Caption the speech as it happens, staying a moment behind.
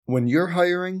When you're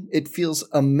hiring, it feels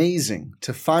amazing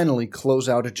to finally close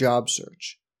out a job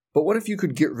search. But what if you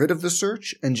could get rid of the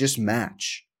search and just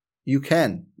match? You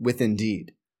can with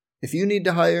Indeed. If you need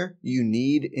to hire, you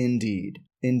need Indeed.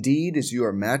 Indeed is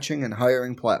your matching and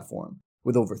hiring platform.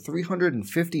 With over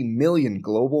 350 million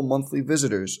global monthly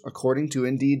visitors, according to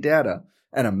Indeed data,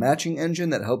 and a matching engine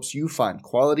that helps you find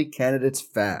quality candidates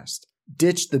fast.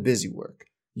 Ditch the busy work.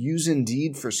 Use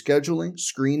Indeed for scheduling,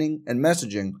 screening, and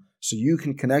messaging so you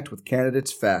can connect with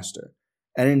candidates faster.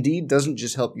 And Indeed doesn't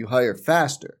just help you hire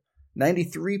faster.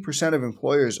 93% of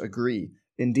employers agree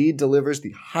Indeed delivers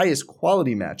the highest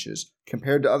quality matches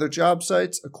compared to other job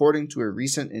sites, according to a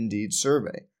recent Indeed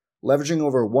survey. Leveraging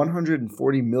over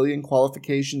 140 million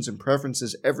qualifications and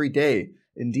preferences every day,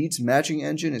 Indeed's matching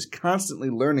engine is constantly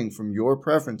learning from your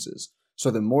preferences, so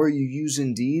the more you use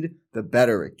Indeed, the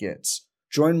better it gets.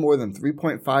 Join more than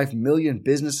 3.5 million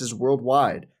businesses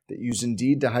worldwide that use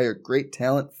Indeed to hire great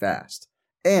talent fast.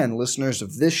 And listeners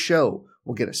of this show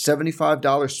will get a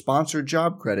 $75 sponsored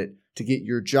job credit to get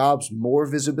your jobs more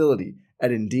visibility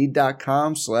at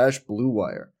Indeed.com/Blue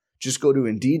Wire. Just go to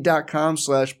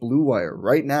Indeed.com/Blue Wire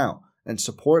right now and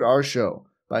support our show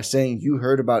by saying you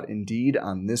heard about Indeed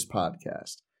on this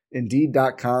podcast.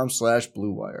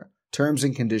 Indeed.com/Blue Wire. Terms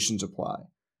and conditions apply.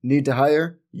 Need to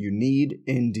hire? You need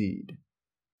Indeed.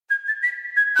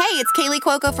 Hey, it's Kaylee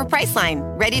Cuoco for Priceline.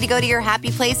 Ready to go to your happy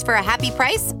place for a happy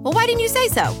price? Well, why didn't you say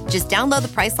so? Just download the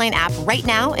Priceline app right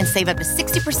now and save up to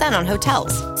 60% on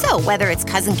hotels. So whether it's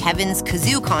Cousin Kevin's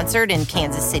Kazoo Concert in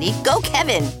Kansas City, go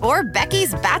Kevin, or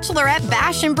Becky's Bachelorette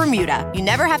Bash in Bermuda, you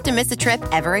never have to miss a trip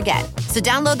ever again. So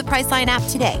download the Priceline app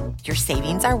today. Your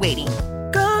savings are waiting.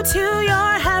 Go to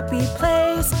your happy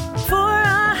place for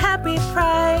a happy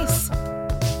price.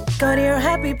 Go to your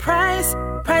happy price,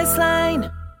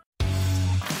 Priceline.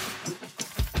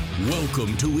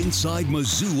 Welcome to Inside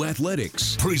Mizzou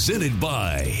Athletics, presented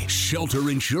by Shelter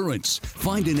Insurance.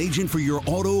 Find an agent for your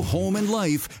auto, home, and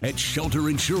life at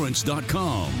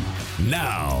shelterinsurance.com.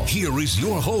 Now, here is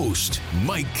your host,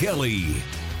 Mike Kelly.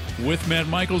 With Matt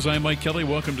Michaels, I'm Mike Kelly.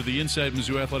 Welcome to the Inside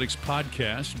Mizzou Athletics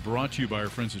podcast, brought to you by our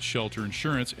friends at Shelter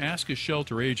Insurance. Ask a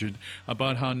Shelter agent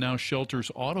about how now Shelter's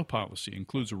auto policy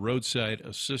includes a roadside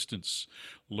assistance.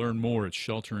 Learn more at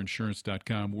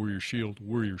shelterinsurance.com. We're your shield,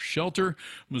 we're your shelter.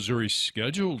 Missouri's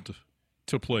scheduled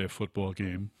to play a football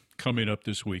game coming up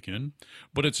this weekend,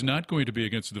 but it's not going to be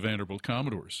against the Vanderbilt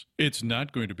Commodores. It's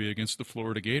not going to be against the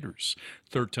Florida Gators.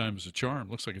 Third time is a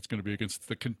charm. Looks like it's going to be against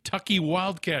the Kentucky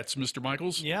Wildcats, Mr.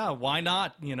 Michaels. Yeah, why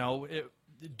not? You know,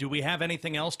 do we have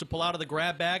anything else to pull out of the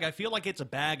grab bag? I feel like it's a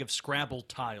bag of Scrabble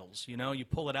tiles. You know, you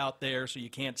pull it out there so you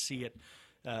can't see it.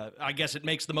 I guess it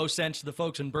makes the most sense to the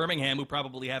folks in Birmingham who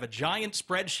probably have a giant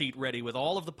spreadsheet ready with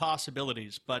all of the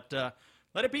possibilities. But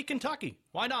let it be Kentucky.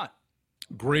 Why not?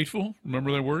 Grateful,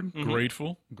 remember that word? Mm-hmm.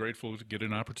 Grateful to get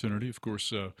an opportunity. Of course,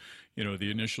 the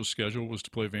initial schedule was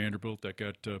to play Vanderbilt. That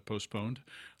got postponed.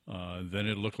 Then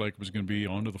it looked like it was going to be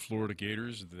on to the Florida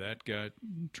Gators. That got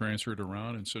transferred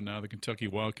around, and so now the Kentucky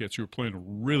Wildcats, who are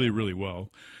playing really, really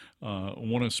well,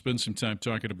 want to spend some time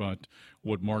talking about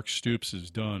what Mark Stoops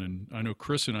has done. And I know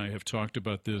Chris and I have talked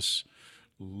about this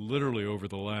literally over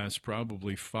the last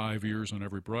probably 5 years on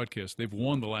every broadcast. They've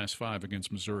won the last 5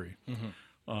 against Missouri. Mm-hmm.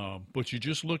 But you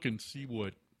just look and see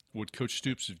what Coach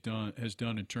Stoops has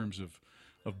done in terms of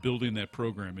building that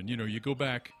program. And, you go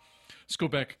back – let's go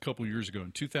back a couple years ago.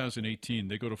 In 2018,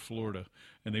 they go to Florida,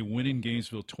 and they win in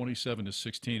Gainesville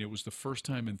 27-16. It was the first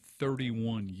time in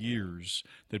 31 years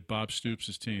that Mark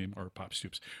Stoops'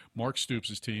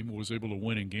 team was able to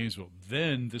win in Gainesville.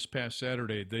 Then, this past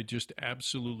Saturday, they just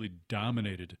absolutely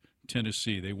dominated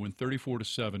Tennessee. They win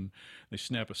 34-7. They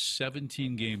snap a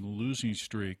 17-game losing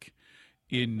streak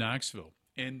in Knoxville.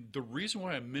 And the reason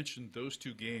why I mentioned those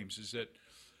two games is that,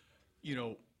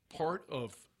 part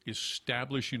of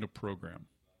establishing a program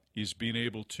is being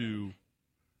able to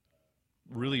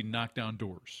really knock down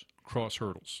doors, cross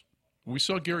hurdles. We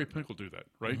saw Gary Pinkel do that,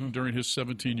 right, during his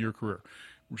 17-year career.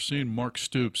 We're seeing Mark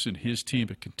Stoops and his team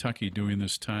at Kentucky doing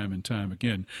this time and time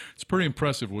again. It's pretty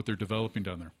impressive what they're developing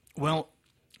down there. Well,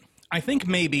 I think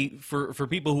maybe for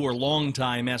people who are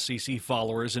longtime SEC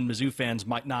followers, and Mizzou fans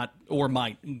might not or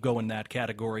might go in that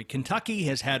category, Kentucky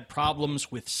has had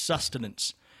problems with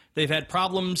sustenance. They've had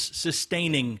problems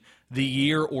sustaining the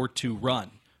year or two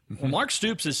run. Well, Mark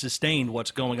Stoops has sustained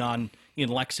what's going on in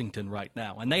Lexington right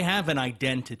now, and they have an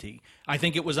identity. I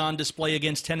think it was on display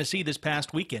against Tennessee this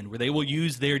past weekend, where they will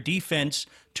use their defense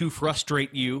to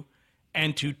frustrate you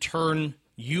and to turn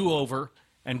you over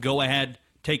and go ahead,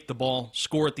 take the ball,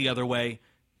 score it the other way,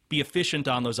 be efficient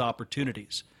on those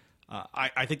opportunities.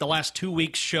 I think the last 2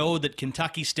 weeks show that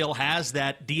Kentucky still has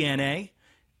that DNA.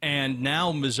 And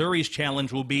now Missouri's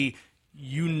challenge will be,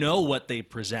 you know what they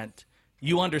present.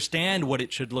 You understand what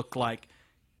it should look like.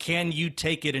 Can you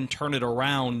take it and turn it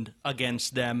around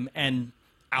against them and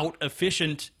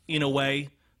out-efficient, in a way,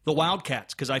 the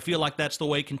Wildcats? Because I feel like that's the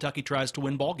way Kentucky tries to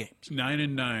win ball games.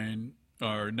 9-9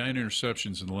 are 9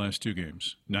 interceptions in the last 2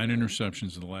 games. 9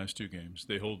 interceptions in the last 2 games.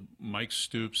 They hold Mike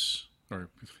Stoops, or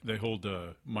they hold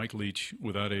Mike Leach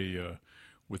without a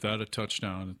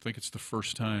touchdown. I think it's the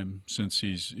first time since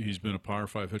he's been a Power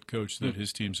 5 head coach that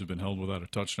his teams have been held without a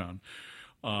touchdown.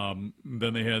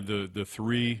 Then they had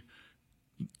the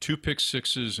 2 pick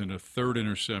sixes and a 3rd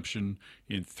interception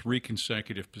in 3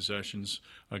 consecutive possessions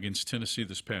against Tennessee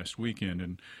this past weekend.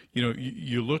 And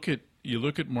you look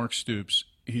at Mark Stoops.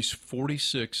 He's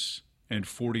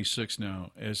 46-46 now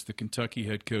as the Kentucky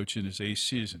head coach in his 8th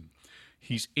season.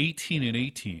 He's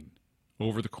 18-18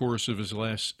 over the course of his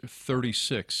last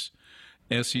 36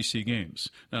 SEC games.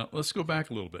 Now let's go back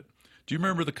a little bit. Do you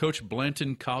remember the coach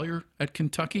Blanton Collier at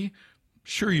Kentucky?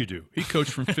 Sure you do. He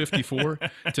coached from 54 to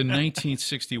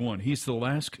 1961. He's the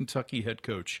last Kentucky head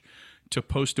coach to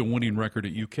post a winning record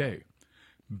at UK.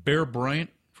 Bear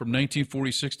Bryant from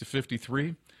 1946 to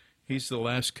 53. He's the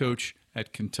last coach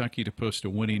at Kentucky to post a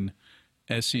winning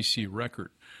SEC record.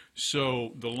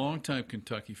 So the longtime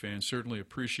Kentucky fan certainly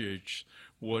appreciates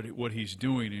what he's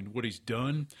doing and what he's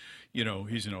done.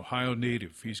 He's an Ohio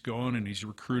native. He's gone and he's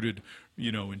recruited,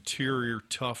 interior,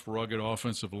 tough, rugged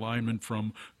offensive linemen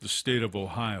from the state of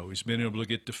Ohio. He's been able to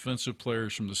get defensive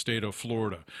players from the state of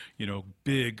Florida,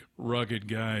 big, rugged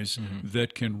guys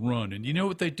that can run. And you know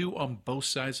what they do on both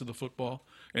sides of the football?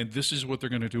 And this is what they're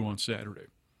going to do on Saturday.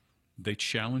 They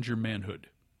challenge your manhood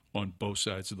on both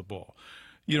sides of the ball.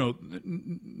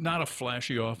 Not a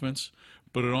flashy offense,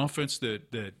 but an offense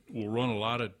that will run a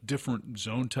lot of different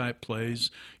zone-type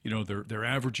plays. They're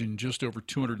averaging just over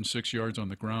 206 yards on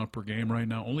the ground per game right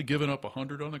now, only giving up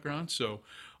 100 on the ground. So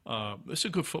this is a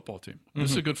good football team.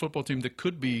 This is a good football team that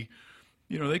could be,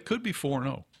 they could be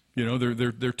 4-0. They're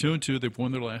 2-2. They've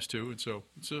won their last 2, and so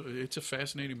it's a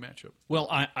fascinating matchup. Well,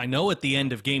 I know at the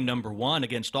end of game number 1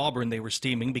 against Auburn, they were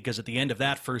steaming because at the end of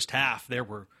that first half, there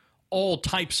were all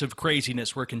types of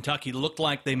craziness where Kentucky looked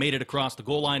like they made it across the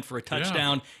goal line for a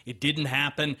touchdown. Yeah. It didn't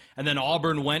happen. And then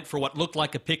Auburn went for what looked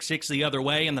like a pick six the other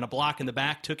way, and then a block in the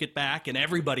back took it back, and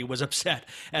everybody was upset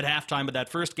at halftime of that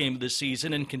first game of the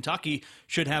season. And Kentucky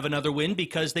should have another win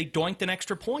because they doinked an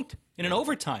extra point in an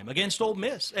overtime against Ole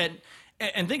Miss. And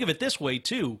think of it this way,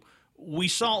 too. We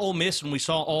saw Ole Miss and we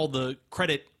saw all the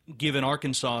credit given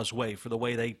Arkansas's way for the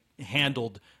way they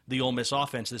handled the Ole Miss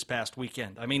offense this past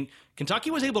weekend. I mean,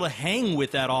 Kentucky was able to hang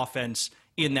with that offense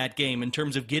in that game in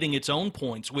terms of getting its own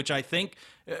points, which I think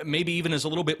maybe even is a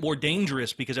little bit more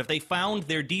dangerous because if they found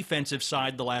their defensive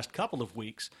side the last couple of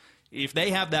weeks, if they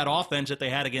have that offense that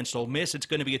they had against Ole Miss, it's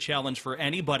going to be a challenge for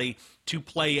anybody to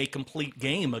play a complete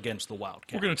game against the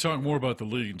Wildcats. We're going to talk more about the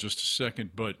league in just a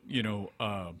second, but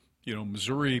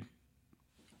Missouri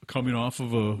coming off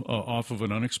of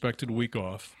an unexpected week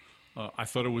off. I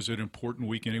thought it was an important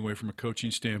week anyway from a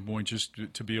coaching standpoint, just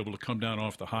to be able to come down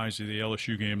off the highs of the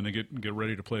LSU game and then get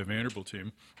ready to play a Vanderbilt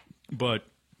team. But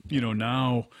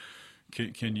now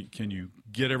can you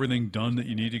get everything done that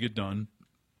you need to get done?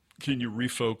 Can you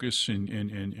refocus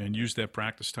and use that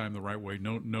practice time the right way?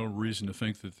 No reason to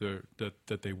think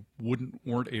that they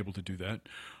weren't able to do that.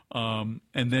 And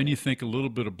then you think a little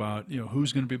bit about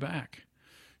who's going to be back.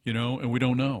 And we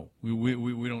don't know.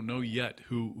 We don't know yet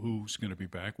who's going to be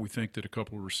back. We think that a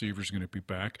couple of receivers are going to be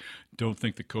back. Don't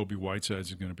think that Kobe Whiteside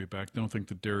is going to be back. Don't think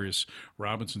that Darius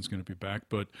Robinson's going to be back.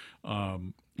 But,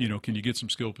 can you get some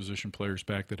skill position players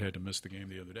back that had to miss the game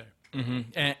the other day?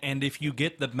 Mm-hmm. And if you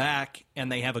get them back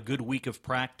and they have a good week of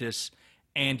practice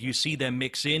and you see them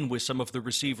mix in with some of the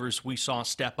receivers we saw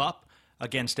step up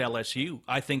against LSU,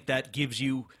 I think that gives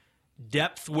you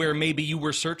depth where maybe you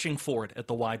were searching for it at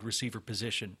the wide receiver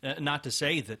position. Not to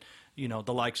say that,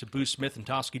 the likes of Booth Smith and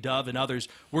Tosky Dove and others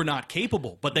were not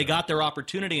capable, but they got their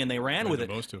opportunity and they ran with it.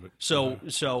 Most of it.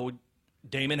 So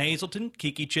Damon Hazelton,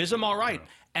 Kiki Chisholm, all right.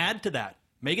 Yeah. Add to that.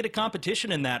 Make it a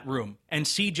competition in that room and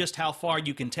see just how far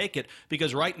you can take it.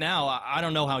 Because right now, I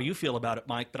don't know how you feel about it,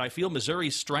 Mike, but I feel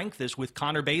Missouri's strength is with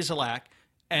Connor Bazelak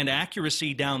and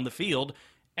accuracy down the field.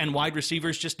 And wide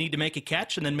receivers just need to make a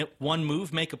catch and then one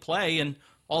move, make a play, and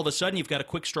all of a sudden you've got a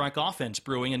quick strike offense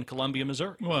brewing in Columbia,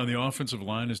 Missouri. Well, and the offensive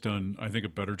line has done, I think, a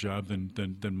better job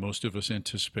than most of us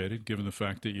anticipated, given the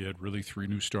fact that you had really 3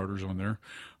 new starters on there,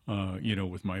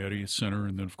 with Maietti at center.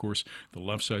 And then, of course, the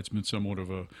left side's been somewhat of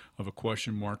a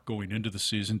question mark going into the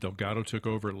season. Delgado took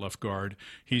over at left guard.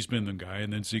 He's been the guy.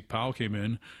 And then Zeke Powell came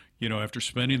in. after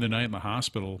spending the night in the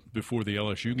hospital before the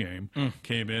LSU game,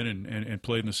 came in and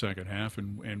played in the second half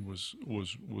and was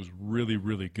really,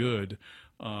 really good.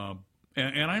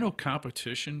 And I know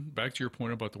competition, back to your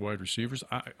point about the wide receivers,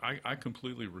 I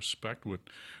completely respect what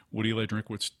Eli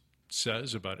Drinkwitz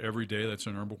says about every day. That's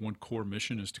our number one core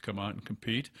mission, is to come out and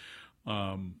compete.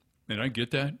 And I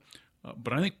get that.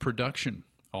 But I think production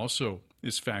also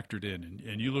is factored in.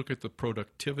 And you look at the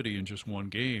productivity in just one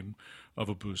game of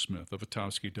a Boo Smith, of a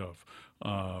Towski Dove,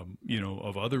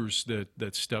 of others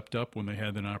that stepped up when they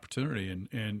had an opportunity.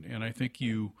 And I think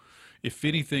if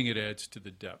anything, it adds to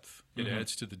the depth. It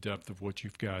adds to the depth of what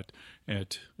you've got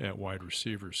at wide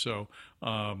receiver. So,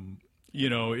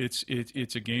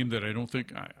 it's a game that I don't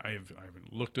think I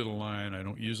haven't looked at a line. I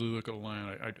don't usually look at a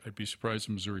line. I'd be surprised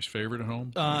if Missouri's favorite at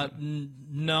home.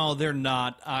 No, they're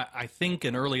not. I think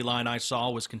an early line I saw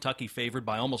was Kentucky favored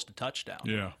by almost a touchdown.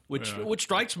 Yeah, which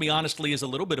strikes me honestly as a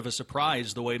little bit of a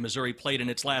surprise the way Missouri played in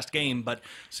its last game. But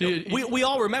we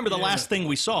all remember the last thing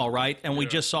we saw, right? And we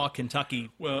just saw Kentucky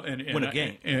win a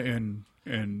game.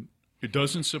 And it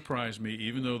doesn't surprise me,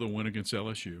 even though the win against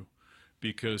LSU.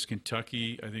 Because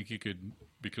Kentucky, I think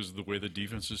because of the way the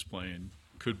defense is playing,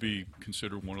 could be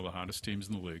considered one of the hottest teams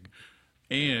in the league.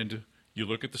 And you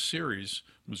look at the series,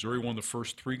 Missouri won the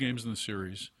first 3 games in the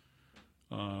series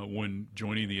when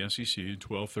joining the SEC in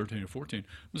 12, 13, and 14.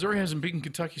 Missouri hasn't beaten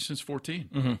Kentucky since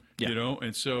 14. Yeah.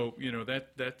 And so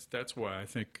that's why I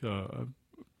think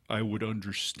I would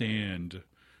understand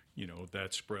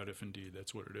that spread if indeed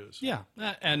that's what it is. Yeah,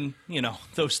 and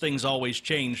those things always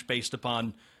change based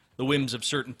upon the whims of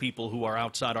certain people who are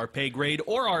outside our pay grade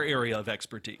or our area of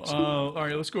expertise. All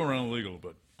right, let's go around the league a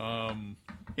little bit.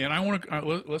 And I want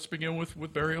to let's begin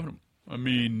with Barry Odom. I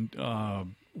mean,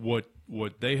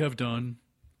 what they have done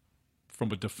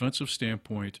from a defensive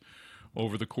standpoint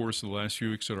over the course of the last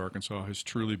few weeks at Arkansas has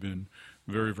truly been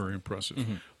very, very impressive.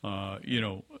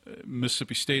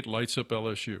 Mississippi State lights up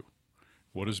LSU.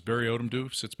 What does Barry Odom do?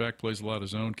 Sits back, plays a lot of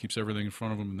zone, keeps everything in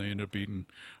front of him, and they end up beating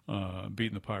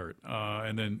the Pirate.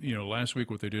 And then last week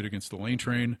what they did against the Lane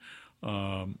Train,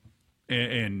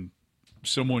 and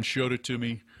someone showed it to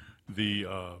me, the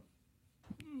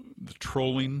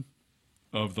trolling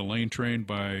of the Lane Train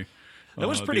by that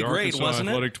was pretty the great, Arkansas wasn't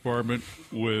Athletic Department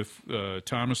with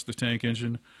Thomas the Tank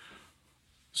Engine.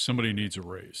 Somebody needs a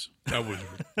raise. That was,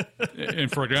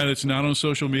 and for a guy that's not on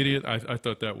social media, I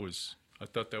thought that was. I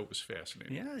thought that was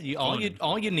fascinating. Yeah,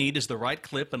 all you need is the right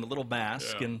clip and a little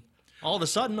mask, and all of a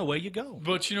sudden, away you go.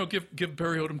 But, give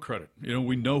Barry Odom credit.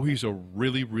 We know he's a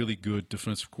really, really good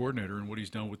defensive coordinator, and what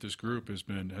he's done with this group has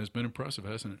been impressive,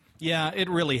 hasn't it? Yeah, it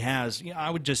really has.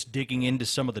 I was just digging into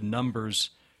some of the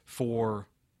numbers for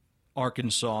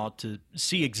Arkansas to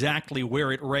see exactly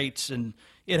where it rates, and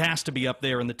it has to be up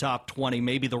there in the top 20.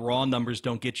 Maybe the raw numbers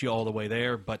don't get you all the way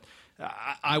there, but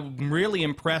I'm really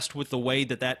impressed with the way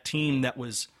that team that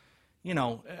was,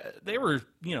 they were,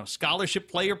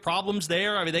 scholarship player problems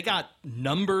there. I mean, they got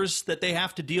numbers that they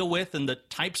have to deal with, and the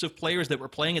types of players that were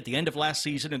playing at the end of last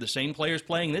season are the same players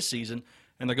playing this season,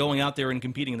 and they're going out there and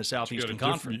competing in the Southeastern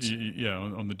Conference. Yeah,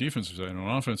 on the defensive side. On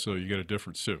offense, though, you got a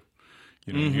difference, too.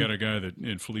 You got a guy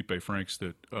in Felipe Franks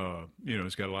that,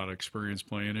 has got a lot of experience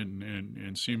playing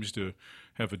and seems to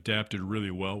have adapted really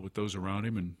well with those around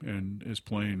him and is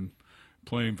playing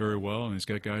very well, and he's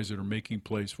got guys that are making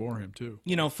plays for him, too.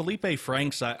 Felipe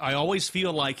Franks, I always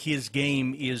feel like his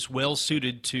game is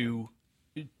well-suited to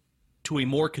a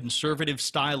more conservative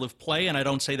style of play, and I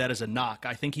don't say that as a knock.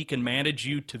 I think he can manage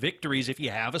you to victories if you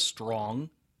have a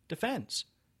strong defense.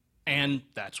 And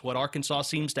that's what Arkansas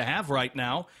seems to have right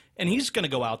now, and he's going to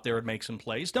go out there and make some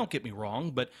plays. Don't get me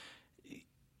wrong, but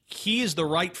he is the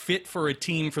right fit for a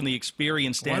team from the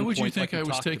experience standpoint. Why would you think I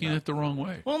was taking it the wrong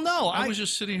way? Well, no. I was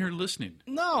just sitting here listening.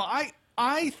 No,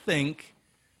 I think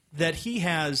that he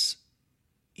has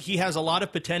a lot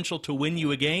of potential to win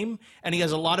you a game, and he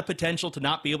has a lot of potential to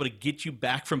not be able to get you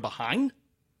back from behind.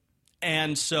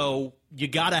 And so you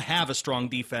got to have a strong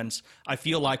defense, I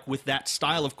feel like, with that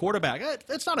style of quarterback.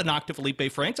 That's not a knock to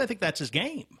Felipe Franks. I think that's his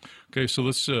game. Okay, so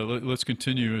let's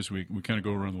continue as we kind of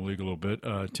go around the league a little bit.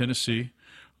 Tennessee,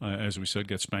 as we said,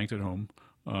 got spanked at home.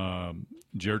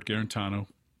 Jared Garantano,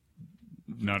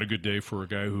 not a good day for a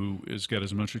guy who has got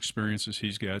as much experience as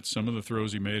he's got. Some of the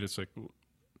throws he made, it's like,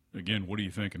 again, what are you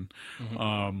thinking?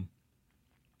 And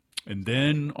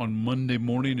then on Monday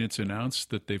morning, it's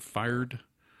announced that they fired,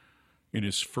 in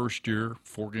his first year,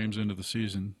 4 games into the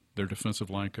season, their defensive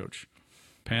line coach.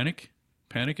 Panic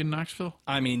in Knoxville?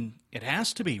 I mean, it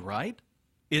has to be, right?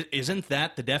 Isn't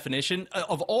that the definition?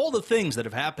 Of all the things that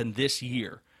have happened this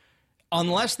year,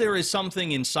 unless there is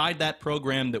something inside that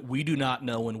program that we do not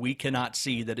know and we cannot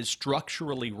see that is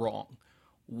structurally wrong,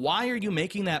 why are you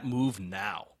making that move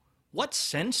now? What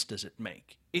sense does it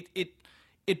make?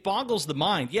 It boggles the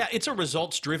mind. Yeah, it's a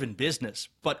results-driven business,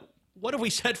 but what have we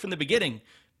said from the beginning?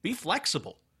 Be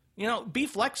flexible. Be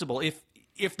flexible.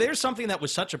 If there's something that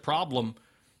was such a problem,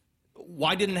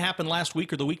 why didn't it happen last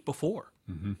week or the week before?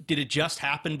 Mm-hmm. Did it just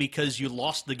happen because you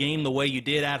lost the game the way you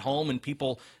did at home and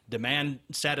people demand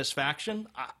satisfaction?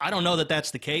 I don't know that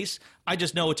that's the case. I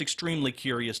just know it's extremely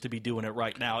curious to be doing it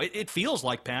right now. It feels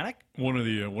like panic. One of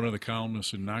the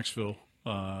columnists in Knoxville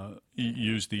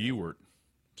used the E word,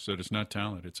 said it's not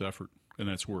talent, it's effort, and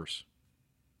that's worse.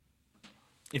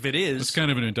 If it is, it's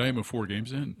kind of an indictment 4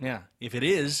 games in. Yeah, if it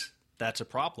is, that's a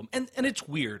problem. And it's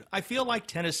weird. I feel like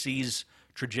Tennessee's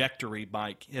trajectory,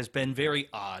 Mike, has been very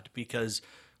odd because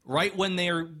right when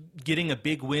they're getting a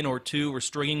big win or two or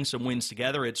stringing some wins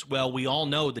together, it's, well, we all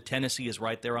know that Tennessee is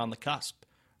right there on the cusp,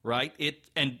 right?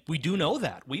 And we do know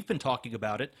that. We've been talking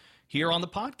about it here on the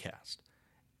podcast.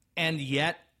 And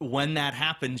yet, when that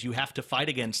happens, you have to fight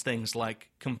against things like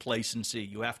complacency.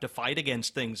 You have to fight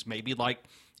against things maybe like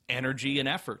energy and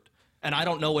effort. And I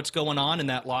don't know what's going on in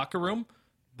that locker room,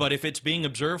 but if it's being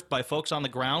observed by folks on the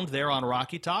ground there on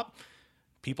Rocky Top,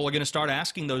 people are going to start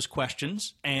asking those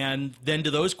questions, and then do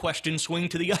those questions swing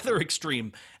to the other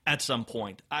extreme at some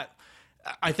point?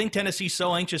 I think Tennessee's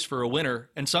so anxious for a winner,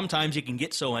 and sometimes you can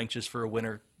get so anxious for a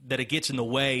winner that it gets in the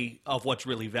way of what's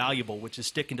really valuable, which is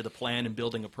sticking to the plan and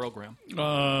building a program.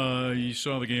 You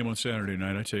saw the game on Saturday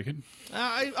night, I take it?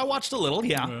 I watched a little,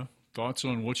 yeah. Thoughts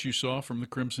on what you saw from the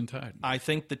Crimson Tide? I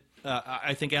think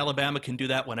Alabama can do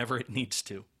that whenever it needs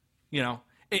to.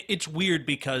 It's weird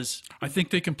because I think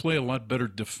they can play a lot better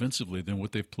defensively than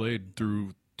what they've played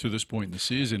through to this point in the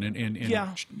season, and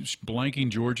blanking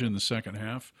Georgia in the second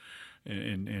half,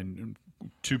 and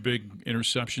 2 big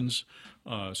interceptions,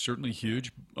 certainly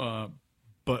huge.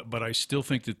 But I still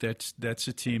think that's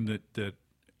a team that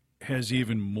has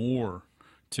even more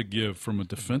to give from a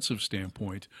defensive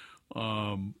standpoint.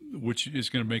 Which is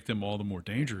going to make them all the more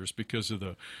dangerous because of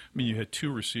you had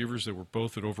 2 receivers that were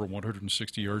both at over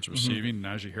 160 yards receiving. Mm-hmm.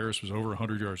 Najee Harris was over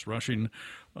 100 yards rushing.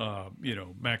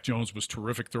 Mac Jones was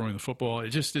terrific throwing the football.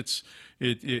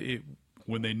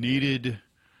 When they needed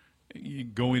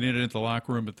going in at the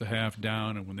locker room at the half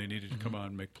down, and when they needed to come out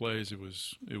and make plays, it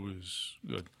was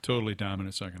a totally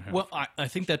dominant second half. Well, I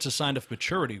think that's a sign of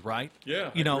maturity, right?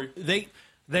 Yeah, I agree.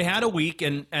 They had a week,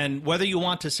 and whether you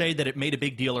want to say that it made a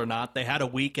big deal or not, they had a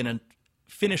week and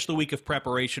finished the week of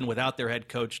preparation without their head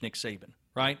coach, Nick Saban,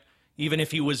 right? Even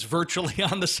if he was virtually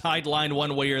on the sideline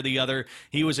one way or the other,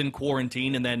 he was in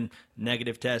quarantine, and then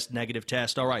negative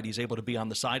test. All right, he's able to be on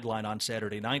the sideline on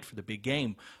Saturday night for the big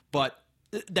game. But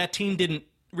that team didn't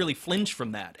really flinch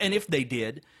from that. And if they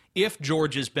did, if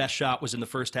Georgia's best shot was in the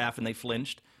first half and they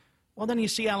flinched, well, then you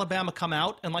see Alabama come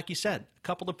out, and like you said, a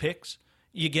couple of picks.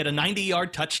 You get a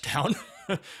 90-yard touchdown,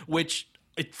 which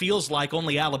it feels like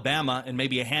only Alabama and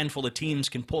maybe a handful of teams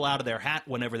can pull out of their hat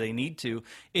whenever they need to.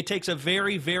 It takes a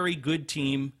very, very good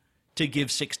team to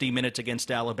give 60 minutes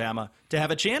against Alabama to have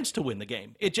a chance to win the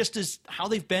game. It just is how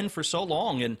they've been for so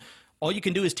long, and all you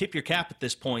can do is tip your cap at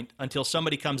this point until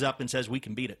somebody comes up and says we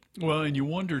can beat it. Well, and you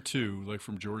wonder, too, like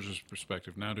from Georgia's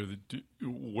perspective, now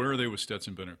where are they with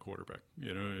Stetson Bennett quarterback?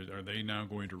 Are they now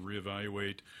going to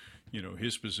reevaluate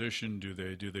his position? Do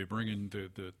they bring in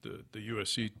the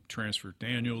USC transfer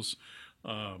Daniels?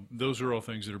 Those are all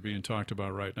things that are being talked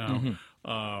about right now.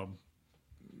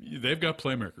 Mm-hmm. They've got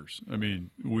playmakers. I mean,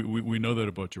 we know that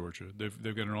about Georgia.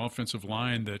 They've got an offensive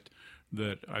line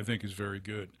that I think is very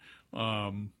good.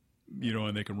 And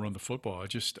they can run the football.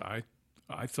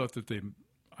 I thought that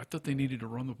they needed to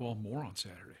run the ball more on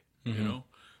Saturday. Mm-hmm.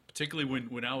 Particularly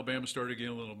when Alabama started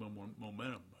getting a little bit more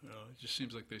momentum. It just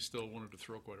seems like they still wanted to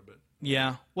throw quite a bit.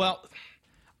 Yeah, well,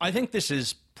 I think this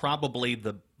is probably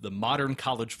the modern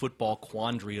college football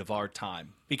quandary of our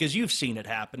time, because you've seen it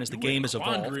happen as the game has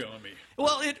evolved. Quandary on me.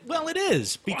 Well, it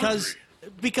is because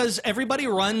everybody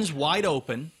runs wide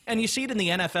open, and you see it in the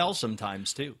NFL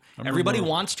sometimes too. Everybody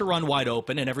wants to run wide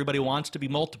open, and everybody wants to be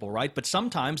multiple, right? But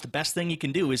sometimes the best thing you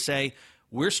can do is say,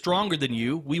 we're stronger than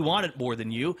you, we want it more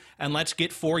than you, and let's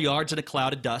get 4 yards in a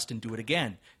cloud of dust and do it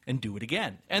again, and do it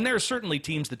again. And there are certainly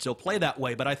teams that still play that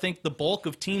way, but I think the bulk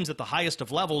of teams at the highest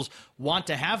of levels want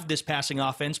to have this passing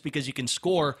offense because you can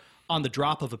score on the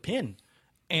drop of a pin.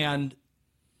 And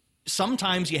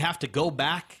sometimes you have to go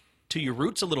back to your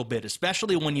roots a little bit,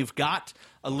 especially when you've got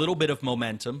a little bit of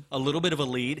momentum, a little bit of a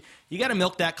lead. You got to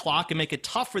milk that clock and make it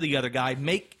tough for the other guy,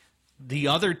 make the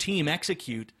other team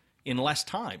execute in less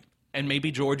time. And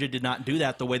maybe Georgia did not do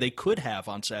that the way they could have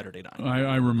on Saturday night.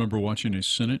 I remember watching a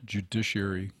Senate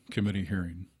Judiciary Committee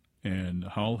hearing, and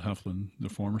Howell Heflin, the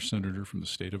former senator from the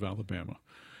state of Alabama,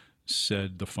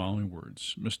 said the following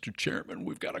words: "Mr. Chairman,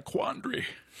 we've got a quandary."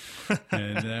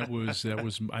 And that was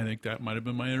I think that might have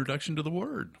been my introduction to the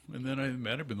word. And then it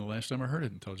might have been the last time I heard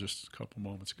it until just a couple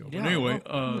moments ago. Yeah, but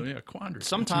anyway, quandary.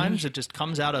 Sometimes it just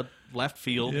comes out of left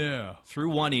field,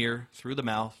 through one ear, through the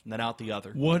mouth, and then out the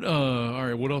other. What all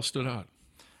right, what else stood out?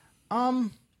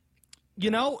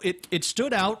 It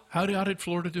stood out. How did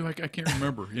Florida do? I can't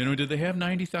remember. Did they have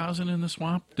 90,000 in the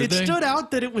Swamp? Stood out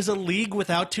that it was a league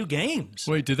without 2 games.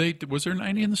 Wait, was there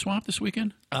 90 in the Swamp this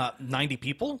weekend? 90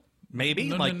 people, maybe,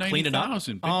 No, like 90, cleaning up.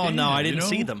 000. Oh, Dan, no, I didn't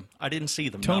see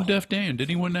them. Tone Deaf Dan, did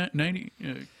he win that 90?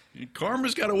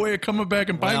 Karma's got a way of coming back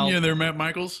and biting you there, Matt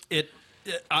Michaels.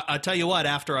 I tell you what,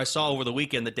 after I saw over the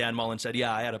weekend that Dan Mullen said,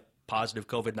 I had a positive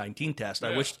COVID-19 test.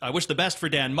 Yeah. I wish the best for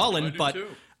Dan Mullen, but too.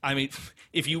 I mean,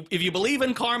 if you believe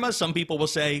in karma, some people will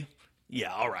say,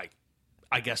 yeah, all right,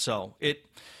 I guess so.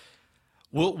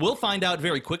 We'll find out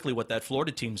very quickly what that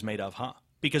Florida team's made of, huh?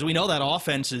 Because we know that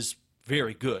offense is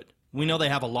very good. We know they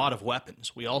have a lot of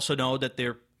weapons. We also know that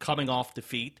they're coming off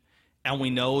defeat, and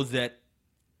we know that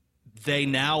they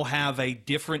now have a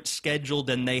different schedule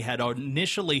than they had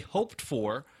initially hoped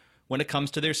for when it comes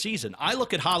to their season. I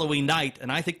look at Halloween night,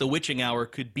 and I think the witching hour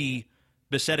could be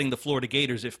besetting the Florida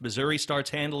Gators if Missouri starts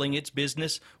handling its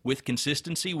business with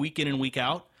consistency week in and week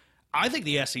out. I think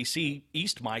the SEC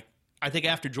East, Mike, I think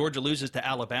after Georgia loses to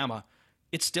Alabama,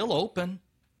 it's still open.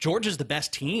 Georgia's the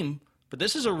best team, but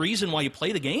this is a reason why you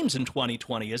play the games in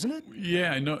 2020, isn't it?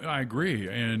 Yeah, no, I agree.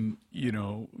 And,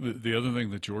 the other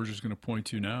thing that Georgia's going to point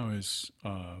to now is,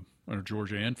 or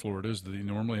Georgia and Florida, is that they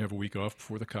normally have a week off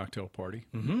before the cocktail party.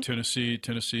 Mm-hmm.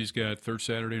 Tennessee's got third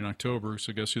Saturday in October,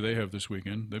 so guess who they have this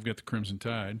weekend? They've got the Crimson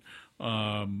Tide.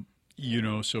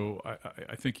 So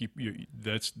I think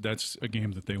that's a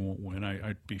game that they won't win.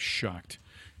 I'd be shocked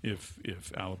if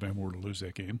Alabama were to lose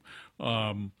that game.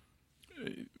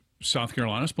 South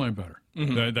Carolina's playing better.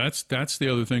 Mm-hmm. That's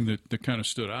the other thing that kind of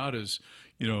stood out is,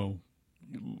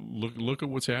 look at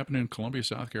what's happening in Columbia,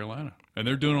 South Carolina. And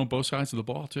they're doing it on both sides of the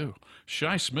ball, too.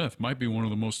 Shi Smith might be one of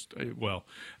the most,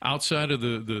 outside of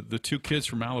the 2 kids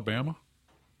from Alabama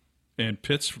and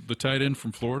Pitts, the tight end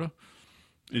from Florida,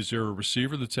 is there a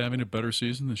receiver that's having a better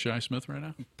season than Shi Smith right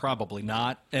now? Probably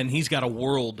not. And he's got a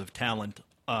world of talent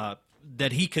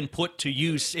that he can put to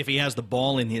use if he has the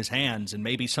ball in his hands. And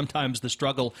maybe sometimes the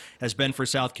struggle has been for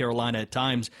South Carolina at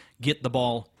times, get the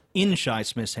ball in Shi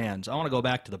Smith's hands. I want to go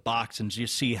back to the box and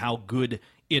just see how good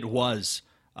it was.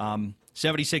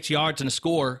 76 yards and a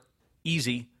score,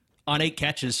 easy, on 8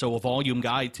 catches, so a volume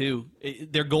guy too.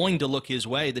 They're going to look his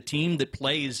way. The team that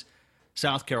plays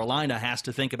South Carolina has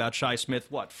to think about Shi Smith,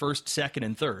 first, second,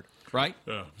 and third, right?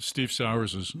 Steve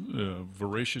Sowers is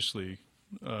voraciously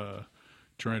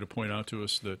trying to point out to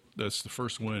us that that's the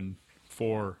first win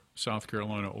for South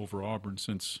Carolina over Auburn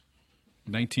since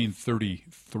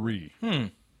 1933.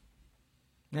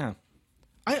 Yeah.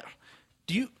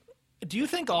 Do you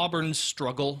think Auburn's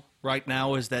struggle right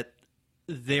now is that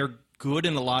they're good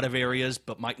in a lot of areas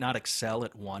but might not excel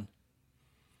at one?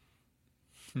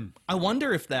 I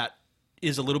wonder if that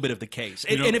is a little bit of the case.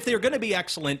 And if they're going to be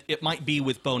excellent, it might be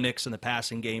with Bo Nix in the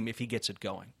passing game if he gets it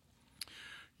going.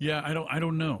 Yeah, I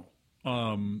don't know.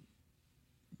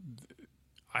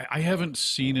 I haven't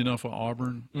seen enough of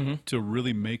Auburn to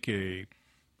really make a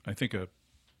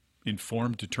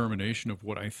informed determination of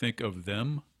what I think of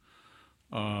them.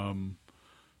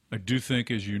 I do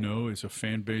think, as you know, it's a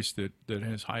fan base that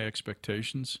has high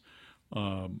expectations.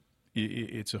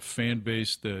 It's a fan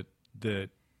base that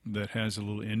has a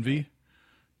little envy.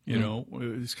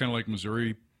 It's kind of like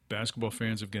Missouri basketball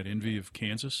fans have got envy of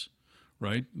Kansas,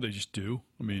 right? They just do.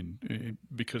 I mean,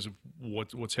 because of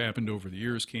what's happened over the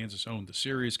years. Kansas owned the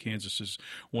series. Kansas has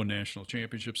won national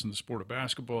championships in the sport of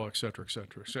basketball, et cetera, et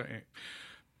cetera, et cetera.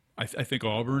 I think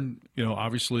Auburn,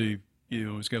 obviously,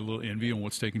 has got a little envy on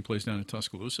what's taking place down in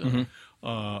Tuscaloosa.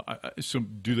 So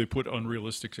do they put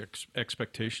unrealistic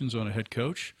expectations on a head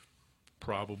coach?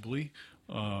 Probably.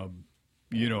 I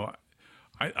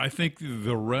think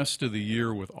the rest of the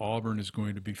year with Auburn is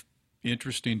going to be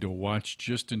interesting to watch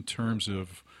just in terms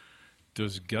of,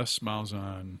 does Gus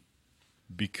Malzahn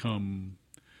become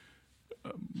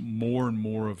more and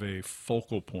more of a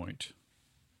focal point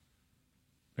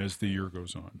as the year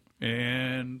goes on?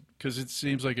 And because it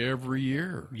seems like every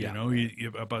year,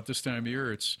 about this time of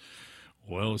year, it's,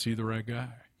 is he the right guy?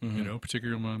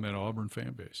 Particularly among that Auburn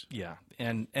fan base. Yeah,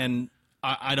 and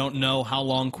I don't know how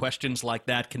long questions like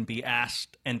that can be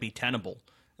asked and be tenable.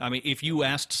 I mean, if you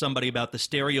asked somebody about the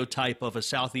stereotype of a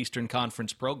Southeastern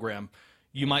Conference program,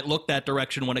 you might look that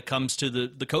direction when it comes to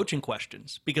the coaching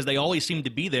questions, because they always seem to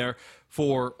be there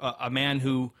for a man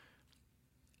who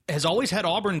has always had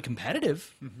Auburn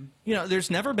competitive. Mm-hmm. You know,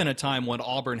 there's never been a time when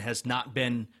Auburn has not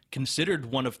been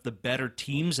considered one of the better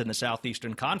teams in the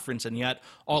Southeastern Conference, and yet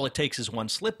all it takes is one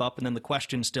slip up and then the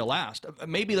question's still asked.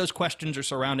 Maybe those questions are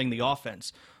surrounding the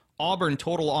offense. Auburn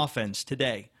total offense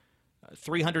today,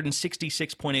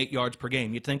 366.8 yards per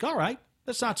game. You'd think, all right,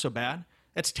 that's not so bad.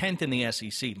 That's 10th in the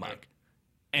SEC, Mike.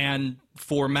 And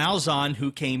for Malzahn,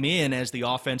 who came in as the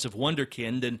offensive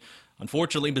wonderkind, and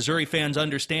unfortunately Missouri fans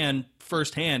understand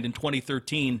firsthand in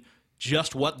 2013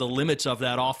 just what the limits of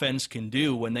that offense can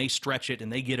do when they stretch it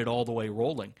and they get it all the way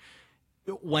rolling.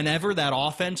 Whenever that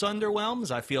offense underwhelms,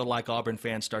 I feel like Auburn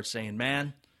fans start saying,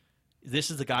 man,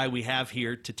 this is the guy we have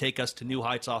here to take us to new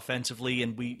heights offensively,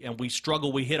 and we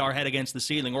struggle, we hit our head against the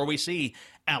ceiling, or we see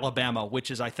Alabama, which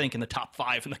is, I think, in the top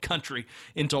 5 in the country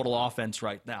in total offense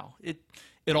right now.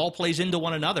 It all plays into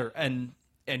one another, and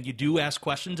you do ask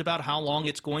questions about how long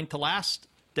it's going to last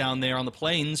down there on the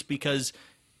plains, because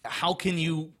how can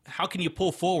you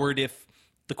pull forward if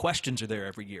the questions are there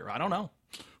every year? I don't know.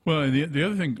 Well, and the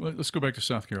other thing, let's go back to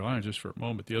South Carolina just for a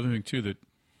moment. The other thing too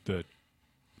that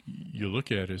you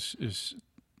look at is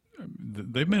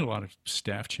they've made a lot of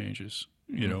staff changes,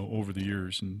 you know, over the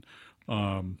years, and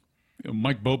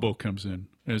Mike Bobo comes in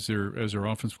as their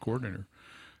offensive coordinator,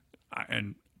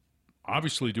 and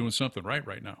obviously doing something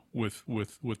right now with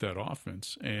that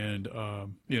offense, and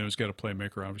you know, he's got a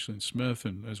playmaker obviously in Smith,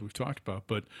 and as we've talked about,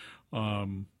 but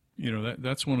you know,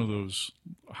 that's one of those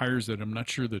hires that I'm not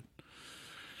sure that,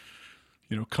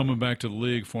 you know, coming back to the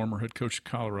league, former head coach of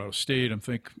Colorado State, I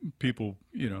think people,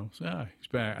 you know, say, he's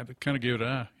back. I kind of gave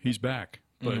it he's back.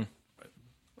 But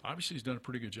obviously he's done a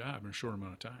pretty good job in a short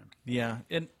amount of time. Yeah,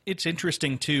 and it's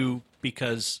interesting, too,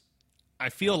 because I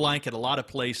feel like at a lot of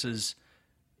places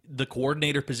the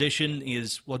coordinator position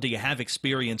is, well, do you have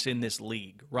experience in this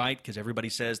league, right? Because everybody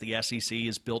says the SEC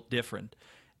is built different.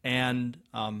 And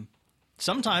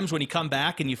sometimes when you come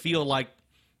back and you feel like,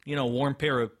 you know, a warm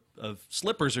pair of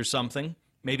slippers or something,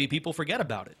 maybe people forget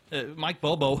about it. Mike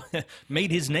Bobo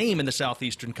made his name in the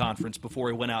Southeastern Conference before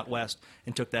he went out west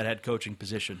and took that head coaching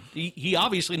position. He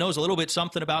obviously knows a little bit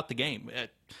something about the game.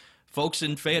 Folks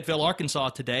in Fayetteville, Arkansas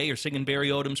today are singing Barry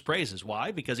Odom's praises.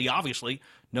 Why? Because he obviously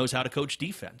knows how to coach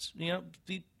defense. You know,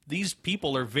 these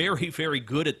people are very, very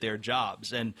good at their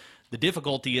jobs, and the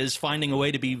difficulty is finding a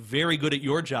way to be very good at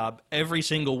your job every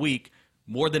single week,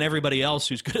 more than everybody else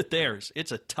who's good at theirs.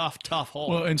 It's a tough haul.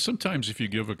 Well, and sometimes if you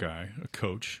give a guy a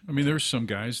coach, I mean, there's some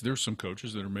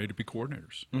coaches that are made to be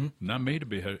coordinators, not made to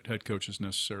be head coaches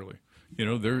necessarily. You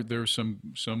know, there are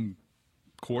some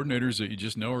coordinators that you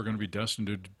just know are going to be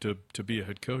destined to be a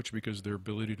head coach because of their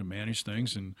ability to manage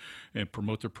things and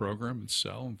promote their program and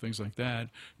sell and things like that,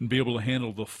 and be able to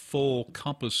handle the full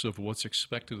compass of what's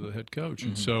expected of the head coach.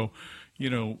 And so, you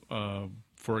know,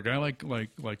 for a guy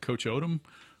like Coach Odom,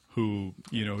 who,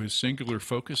 you know, his singular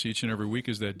focus each and every week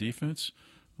is that defense,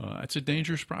 it's a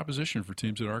dangerous proposition for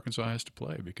teams that Arkansas has to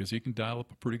play, because he can dial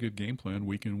up a pretty good game plan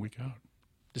week in, week out.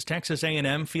 Does Texas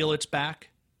A&M feel it's back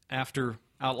after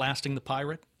outlasting the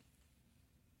Pirate?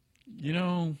 You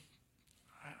know,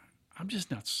 I'm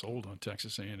just not sold on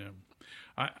Texas A&M.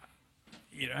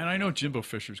 You know, and I know Jimbo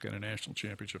Fisher's got a national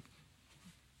championship.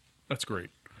 That's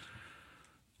great.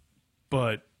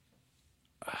 But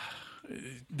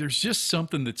there's just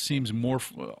something that seems more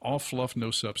all fluff,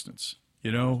 no substance, you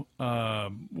know,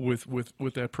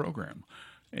 with that program.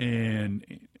 And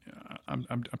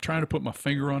I'm trying to put my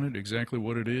finger on it, exactly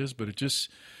what it is, but it just,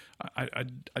 I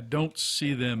don't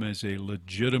see them as a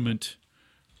legitimate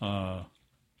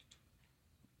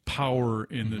power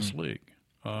in this league.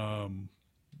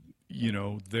 You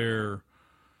know, I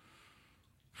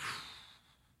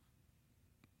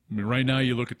mean, right now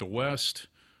you look at the West,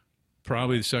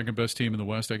 probably the second best team in the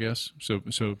West, I guess. So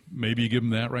maybe you give them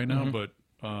that right now. But,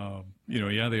 you know,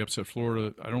 yeah, they upset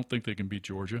Florida. I don't think they can beat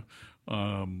Georgia.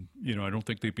 You know, I don't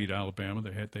think they beat Alabama.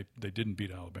 They didn't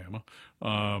beat Alabama.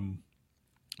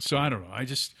 So I don't know.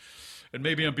 And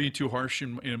maybe I'm being too harsh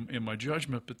in my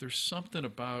judgment, but there's something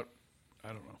about, I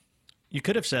don't know. You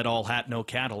could have said all hat, no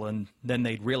cattle, and then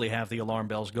they'd really have the alarm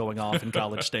bells going off in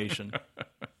College Station.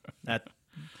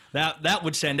 That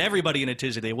would send everybody in a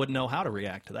tizzy. They wouldn't know how to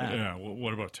react to that. Yeah, well,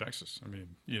 what about Texas? I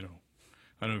mean, you know,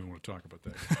 I don't even want to talk about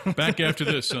that. Back after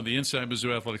this on the Inside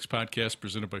Mizzou Athletics podcast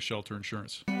presented by Shelter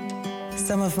Insurance.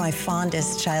 Some of my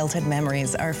fondest childhood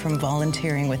memories are from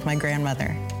volunteering with my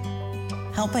grandmother.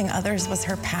 Helping others was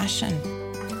her passion.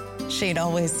 She'd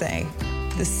always say,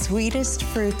 The sweetest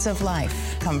fruits of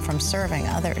life come from serving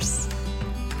others.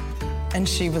 And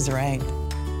she was right.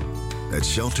 At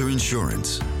Shelter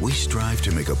Insurance, we strive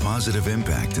to make a positive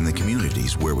impact in the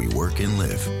communities where we work and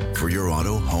live. For your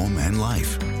auto, home, and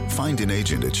life, find an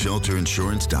agent at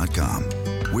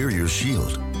shelterinsurance.com. We're your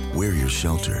shield. We're your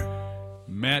shelter.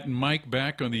 Matt and Mike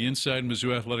back on the Inside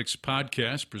Mizzou Athletics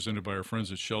podcast presented by our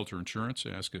friends at Shelter Insurance.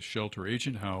 Ask a Shelter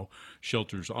agent how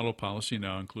Shelter's auto policy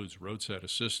now includes roadside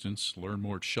assistance. Learn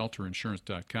more at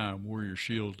shelterinsurance.com. We're your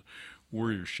shield.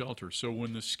 We're your shelter. So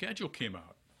when the schedule came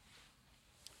out,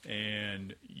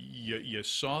 and you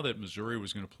saw that Missouri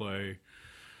was going to play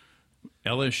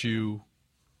LSU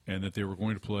and that they were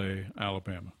going to play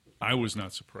Alabama, I was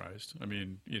not surprised. I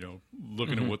mean,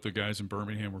 looking at what the guys in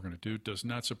Birmingham were going to do does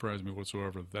not surprise me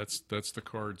whatsoever. That's the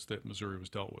cards that Missouri was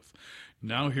dealt with.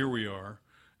 Now here we are,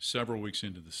 several weeks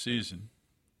into the season,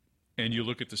 and you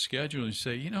look at the schedule and you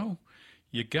say,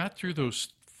 you got through those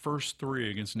first three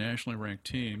against nationally ranked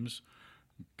teams,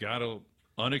 got an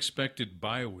unexpected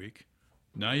bye week.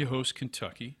 Now you host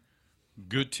Kentucky,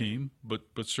 good team, but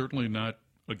certainly not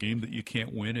a game that you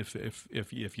can't win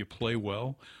if you play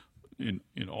well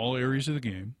in all areas of the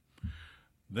game.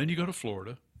 Then you go to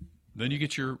Florida. Then you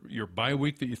get your bye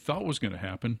week that you thought was going to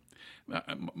happen.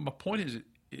 My point is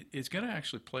it's going to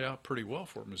actually play out pretty well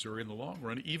for Missouri in the long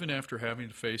run, even after having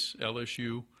to face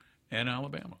LSU and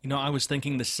Alabama. I was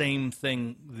thinking the same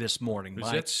thing this morning. Is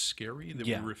that scary that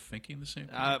we were thinking the same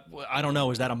thing? I don't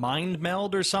know. Is that a mind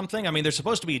meld or something? I mean, there's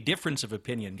supposed to be a difference of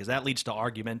opinion because that leads to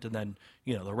argument, and then,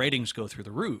 the ratings go through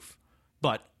the roof.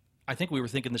 But I think we were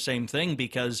thinking the same thing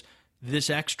because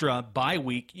this extra bye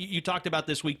week, you talked about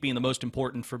this week being the most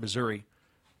important for Missouri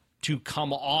to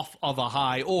come off of a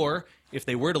high, or if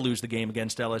they were to lose the game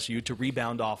against LSU, to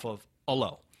rebound off of a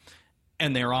low.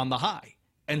 And they're on the high.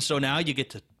 And so now you get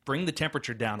to bring the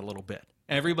temperature down a little bit.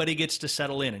 Everybody gets to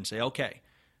settle in and say, okay,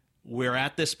 we're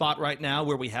at this spot right now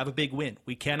where we have a big win.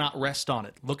 We cannot rest on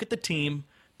it. Look at the team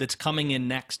that's coming in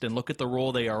next and look at the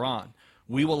role they are on.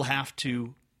 We will have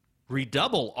to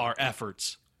redouble our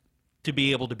efforts to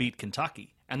be able to beat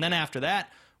Kentucky. And then after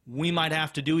that, we might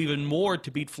have to do even more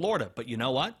to beat Florida. But you know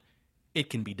what? It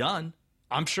can be done.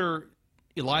 I'm sure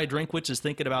Eli Drinkwitz is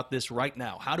thinking about this right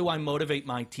now. How do I motivate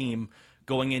my team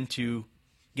going into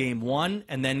Game 1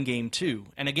 and then Game 2?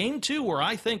 And a Game 2 where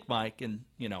I think, Mike, and,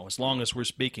 as long as we're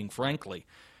speaking frankly,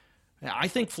 I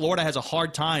think Florida has a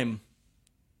hard time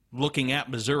looking at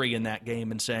Missouri in that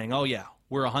game and saying, oh, yeah,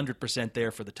 we're 100%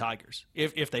 there for the Tigers.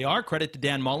 If they are, credit to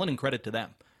Dan Mullen and credit to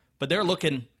them. But they're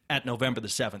looking at November the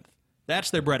 7th. That's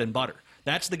their bread and butter.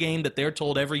 That's the game that they're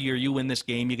told every year you win this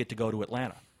game, you get to go to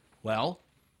Atlanta. Well,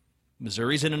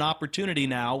 Missouri's in an opportunity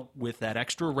now with that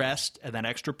extra rest and that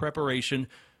extra preparation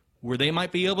where they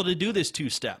might be able to do this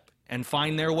two-step and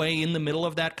find their way in the middle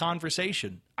of that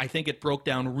conversation. I think it broke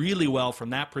down really well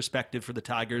from that perspective for the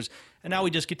Tigers, and now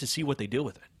we just get to see what they do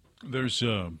with it. There's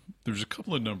a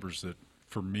couple of numbers that,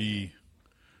 for me,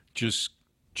 just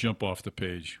jump off the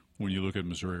page when you look at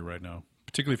Missouri right now,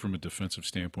 particularly from a defensive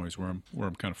standpoint, is where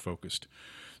I'm kind of focused.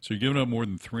 So you're giving up more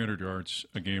than 300 yards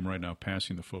a game right now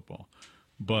passing the football,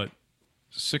 but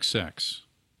 6 sacks.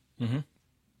 Mm-hmm.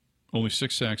 Only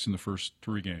 6 sacks in the first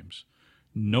 3 games.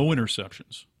 No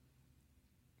interceptions.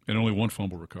 And only 1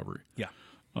 fumble recovery. Yeah.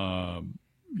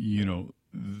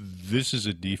 This is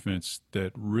a defense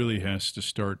that really has to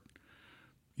start,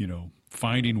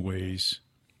 finding ways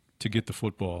to get the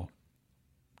football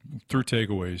through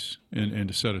takeaways and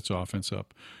to set its offense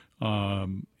up.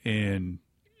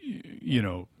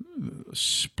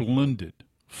 Splendid,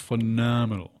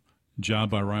 phenomenal job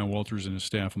by Ryan Walters and his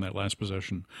staff on that last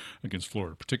possession against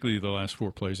Florida, particularly the last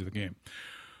 4 plays of the game.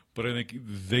 But I think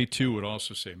they too would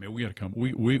also say, man, we got to come.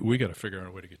 We got to figure out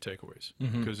a way to get takeaways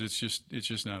because it's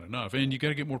just not enough. And you got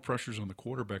to get more pressures on the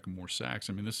quarterback and more sacks.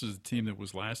 I mean, this is a team that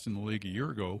was last in the league a year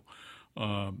ago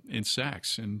in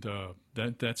sacks, and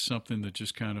that's something that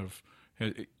just kind of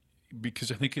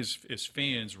because I think as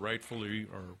fans, rightfully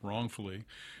or wrongfully,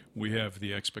 we have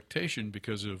the expectation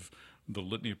because of the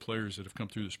litany of players that have come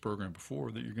through this program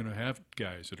before that you're going to have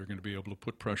guys that are going to be able to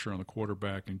put pressure on the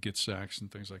quarterback and get sacks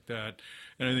and things like that.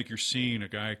 And I think you're seeing a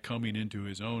guy coming into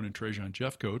his own in Trajan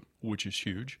Jeffcoat, which is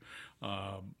huge.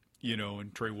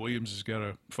 And Trey Williams has got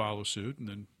to follow suit and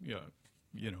then,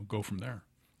 go from there.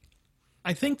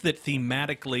 I think that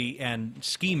thematically and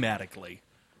schematically,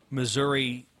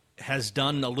 Missouri has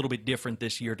done a little bit different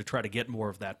this year to try to get more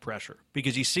of that pressure.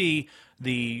 Because you see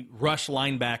the rush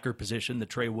linebacker position that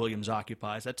Trey Williams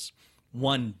occupies. That's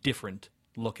one different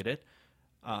look at it.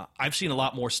 I've seen a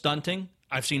lot more stunting.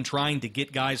 I've seen trying to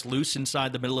get guys loose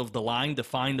inside the middle of the line to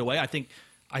find a way. I think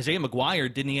Isaiah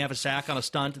McGuire, didn't he have a sack on a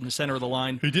stunt in the center of the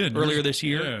line He did. earlier this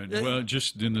year? Yeah, well,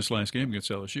 just in this last game against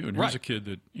LSU. And here's a kid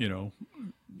that,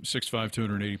 6'5",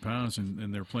 280 pounds,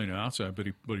 and they're playing outside,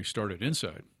 but he started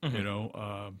inside,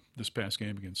 this past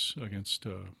game against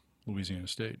Louisiana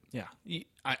State. Yeah.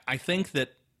 I think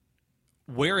that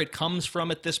where it comes from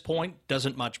at this point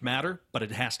doesn't much matter, but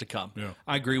it has to come. Yeah.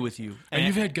 I agree with you. And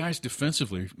you've had guys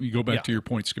defensively. You go back to your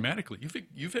point schematically.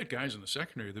 You've had guys in the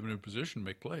secondary that have been in a position to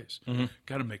make plays.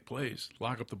 Got to make plays.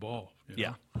 Lock up the ball.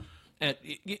 Yeah. And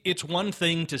it's one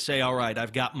thing to say, all right,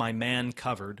 I've got my man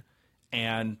covered,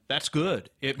 and that's good.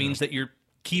 It means that you're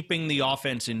keeping the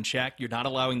offense in check. You're not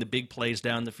allowing the big plays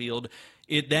down the field.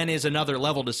 It then is another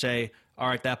level to say, all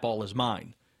right, that ball is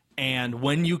mine. And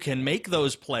when you can make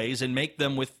those plays and make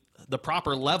them with the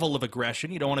proper level of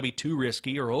aggression, you don't want to be too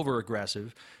risky or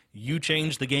over-aggressive, you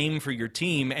change the game for your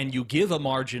team and you give a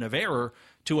margin of error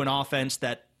to an offense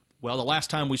that, well, the last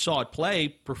time we saw it play,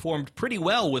 performed pretty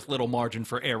well with little margin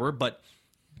for error, but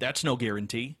that's no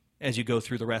guarantee as you go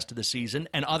through the rest of the season.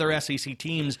 And other SEC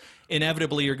teams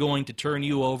inevitably are going to turn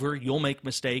you over. You'll make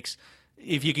mistakes.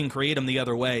 If you can create them the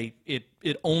other way, it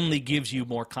only gives you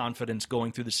more confidence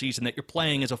going through the season that you're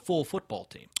playing as a full football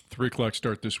team. 3 o'clock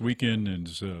start this weekend, and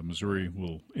Missouri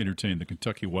will entertain the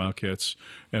Kentucky Wildcats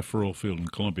at Faurot Field in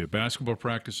Columbia. Basketball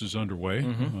practice is underway.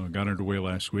 Got underway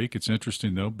last week. It's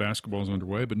interesting, though. Basketball is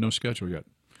underway, but no schedule yet.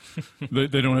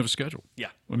 They don't have a schedule. Yeah.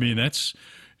 I mean, that's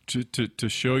to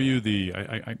show you the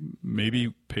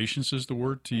maybe patience is the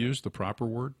word to use, the proper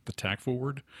word, the tactful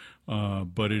word.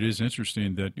 But it is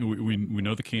interesting that we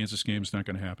know the Kansas game is not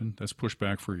going to happen. That's pushed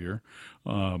back for a year.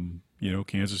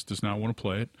 Kansas does not want to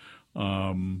play it.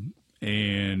 And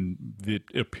it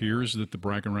appears that the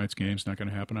bragging rights game is not going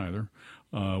to happen either,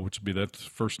 which would be the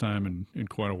first time in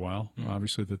quite a while.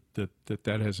 Obviously, that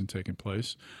hasn't taken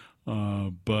place.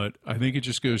 But I think it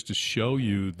just goes to show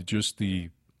you the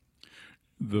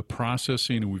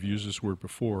processing, and we've used this word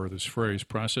before, this phrase,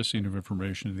 processing of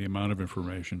information, the amount of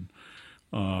information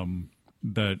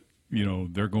that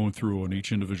they're going through on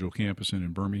each individual campus and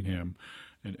in Birmingham,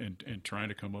 and trying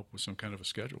to come up with some kind of a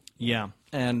schedule. Yeah,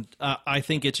 and I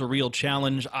think it's a real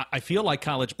challenge. I feel like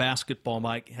college basketball,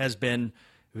 Mike, has been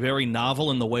very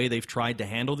novel in the way they've tried to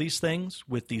handle these things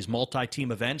with these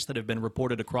multi-team events that have been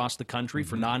reported across the country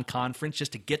for non-conference,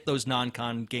 just to get those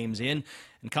non-con games in.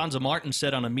 And Konza Martin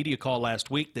said on a media call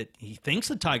last week that he thinks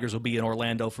the Tigers will be in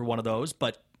Orlando for one of those,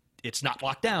 but it's not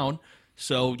locked down.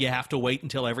 So you have to wait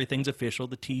until everything's official,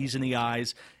 the T's and the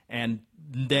I's, and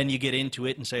then you get into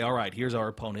it and say, all right, here's our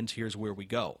opponents, here's where we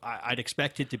go. I'd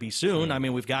expect it to be soon. I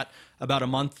mean, we've got about a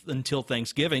month until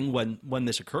Thanksgiving when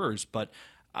this occurs, but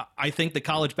I think that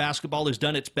college basketball has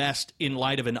done its best in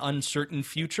light of an uncertain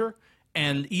future,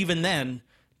 and even then,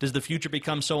 does the future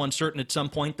become so uncertain at some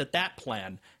point that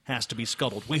plan has to be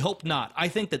scuttled? We hope not. I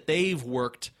think that they've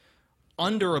worked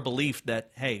under a belief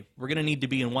that, hey, we're going to need to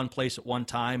be in one place at one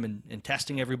time and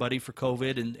testing everybody for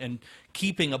COVID and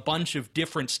keeping a bunch of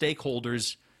different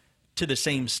stakeholders to the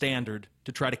same standard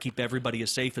to try to keep everybody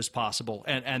as safe as possible.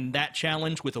 And that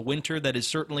challenge with a winter that is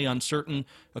certainly uncertain,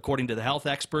 according to the health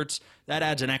experts, that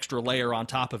adds an extra layer on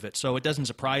top of it. So it doesn't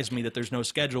surprise me that there's no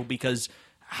schedule, because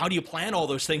how do you plan all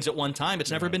those things at one time?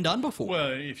 It's never been done before.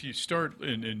 Well, if you start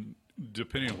in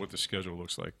depending on what the schedule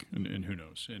looks like, and who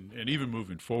knows, and even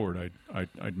moving forward,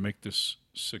 I'd make this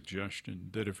suggestion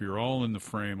that if you're all in the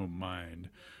frame of mind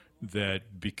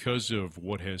that because of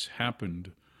what has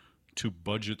happened to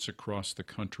budgets across the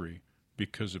country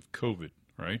because of COVID,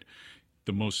 right?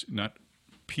 The most, not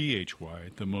PHY,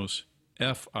 the most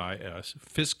FIS,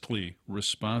 fiscally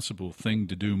responsible thing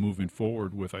to do moving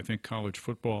forward with, I think, college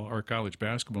football, or college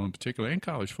basketball in particular, and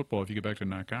college football, if you get back to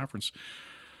non-conference,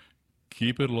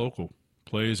 keep it local.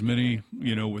 Play as many,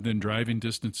 within driving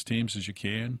distance teams as you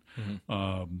can.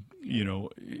 From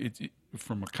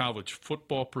a college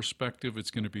football perspective,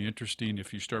 it's going to be interesting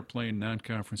if you start playing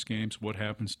non-conference games, what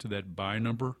happens to that buy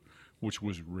number, which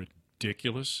was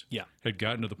ridiculous. Yeah. Had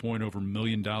gotten to the point over $1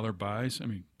 million buys. I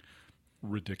mean,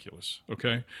 ridiculous.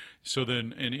 Okay. So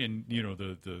then, and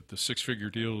the six-figure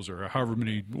deals, or however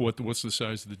many, what's the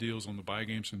size of the deals on the buy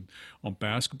games and on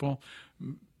basketball?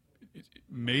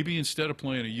 Maybe instead of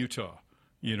playing a Utah,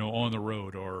 on the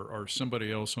road, or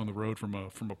somebody else on the road from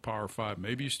a Power 5,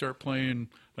 maybe you start playing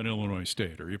an Illinois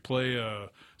State, or you play a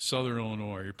Southern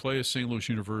Illinois, or you play a St. Louis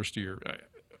University, or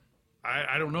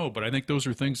I don't know, but I think those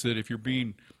are things that if you're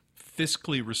being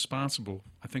fiscally responsible,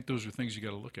 I think those are things you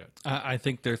got to look at. I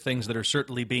think they're things that are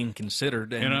certainly being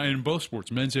considered, and in both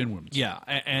sports, men's and women's. Yeah,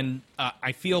 and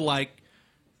I feel like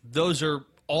those are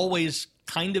always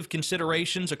kind of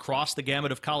considerations across the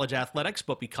gamut of college athletics,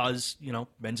 but because,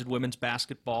 men's and women's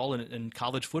basketball and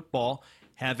college football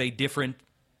have a different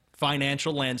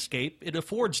financial landscape, it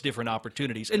affords different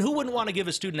opportunities. And who wouldn't want to give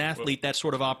a student-athlete that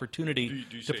sort of opportunity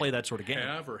to play that sort of game?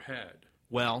 Have or had?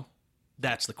 Well,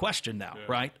 that's the question now,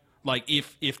 right? Like,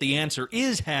 if the answer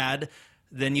is had,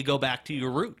 then you go back to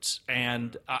your roots.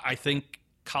 And I think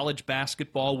college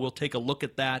basketball will take a look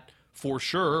at that for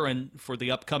sure, and for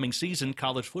the upcoming season,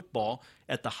 college football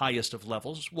at the highest of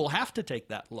levels will have to take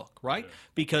that look, right? Yeah.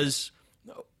 Because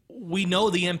we know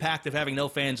the impact of having no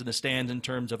fans in the stands in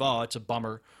terms of, it's a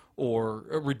bummer, or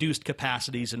reduced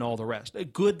capacities and all the rest.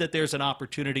 Good that there's an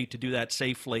opportunity to do that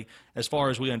safely, as far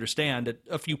as we understand, at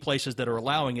a few places that are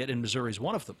allowing it, and Missouri is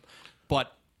one of them.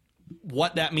 But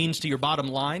what that means to your bottom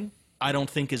line, I don't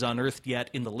think is unearthed yet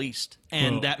in the least,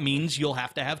 and that means you'll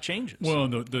have to have changes. Well,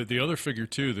 the other figure,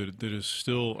 too, that is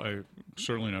still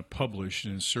certainly not published,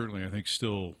 and certainly I think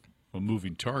still a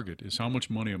moving target, is how much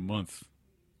money a month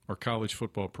are college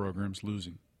football programs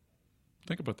losing.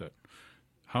 Think about that.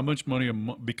 How much money a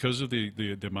month, because of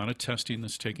the amount of testing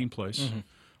that's taking place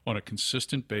on a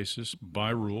consistent basis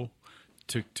by rule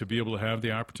to be able to have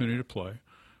the opportunity to play.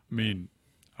 I mean,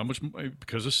 how much,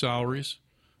 because of salaries,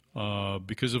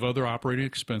 because of other operating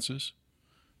expenses,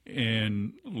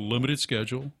 and limited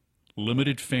schedule,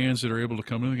 limited fans that are able to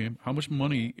come in the game, how much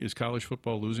money is college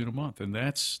football losing a month? And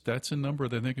that's a number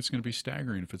that I think it's going to be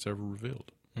staggering if it's ever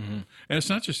revealed. Mm-hmm. And it's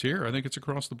not just here. I think it's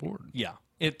across the board. Yeah.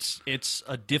 It's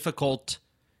a difficult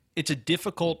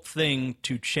thing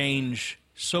to change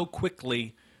so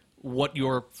quickly what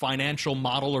your financial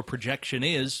model or projection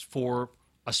is for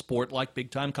a sport like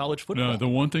big-time college football. No, the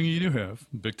one thing you do have,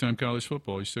 big-time college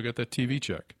football, you still got that TV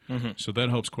check. Mm-hmm. So that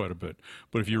helps quite a bit.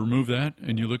 But if you remove that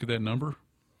and you look at that number,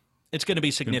 it's going to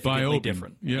be significantly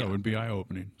different. Yeah, it would be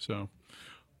eye-opening. So,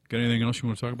 got anything else you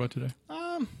want to talk about today?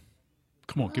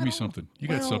 Come on, give me something. You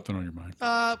got something on your mind.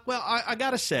 Well, I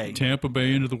got to say, Tampa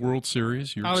Bay into the World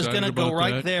Series. I was going to go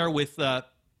right there with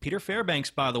Peter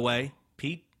Fairbanks, by the way.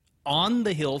 Pete on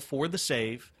the hill for the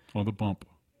save. On the bump.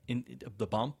 The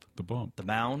bump? The bump. The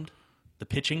mound? The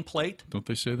pitching plate? Don't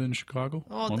they say that in Chicago?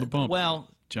 On the bump. Well,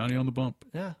 Johnny on the bump.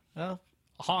 Yeah.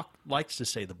 Hawk likes to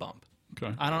say the bump.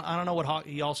 Okay. I don't know what Hawk.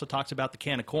 He also talks about the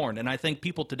can of corn, and I think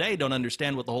people today don't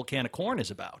understand what the whole can of corn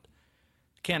is about.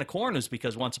 The can of corn is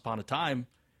because once upon a time,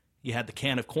 you had the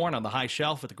can of corn on the high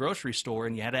shelf at the grocery store,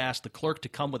 and you had to ask the clerk to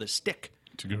come with a stick,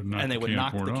 and they would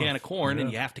knock the can of corn,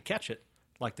 and you have to catch it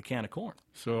like the can of corn.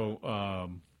 So,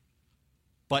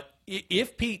 but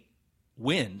if Pete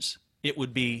wins, it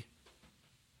would be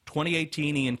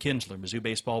 2018 Ian Kinsler, Mizzou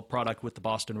baseball product with the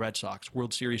Boston Red Sox,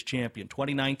 World Series champion.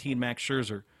 2019 Max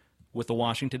Scherzer with the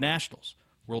Washington Nationals,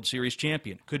 World Series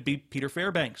champion. Could be Peter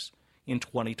Fairbanks in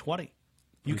 2020.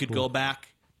 You could go back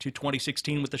to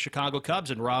 2016 with the Chicago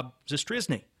Cubs, and Rob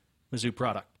Zastryzny, Mizzou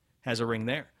product, has a ring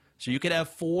there. So you could have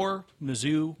 4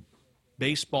 Mizzou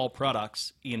baseball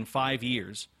products in 5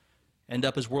 years end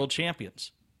up as world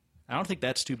champions. I don't think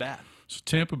that's too bad. So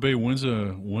Tampa Bay wins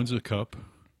a cup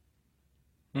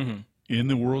in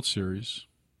the World Series,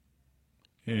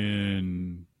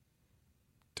 and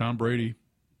Tom Brady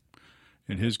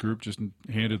and his group just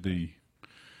handed the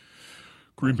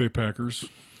Green Bay Packers,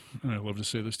 and I love to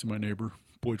say this to my neighbor,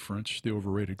 Boyd French, the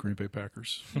overrated Green Bay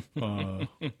Packers,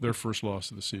 their first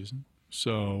loss of the season.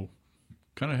 So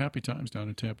kind of happy times down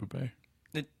in Tampa Bay.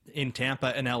 In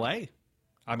Tampa and L.A.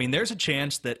 I mean, there's a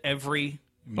chance that every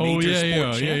major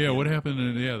sports champion. What happened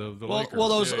in the Lakers?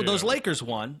 Well, those Lakers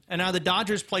won, and now the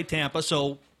Dodgers play Tampa,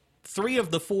 so 3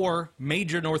 of the 4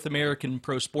 major North American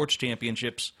pro sports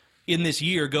championships in this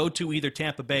year go to either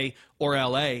Tampa Bay or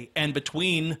L.A., and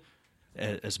between,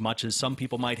 as much as some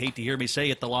people might hate to hear me say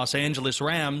it, the Los Angeles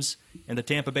Rams and the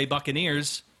Tampa Bay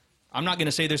Buccaneers, I'm not going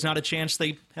to say there's not a chance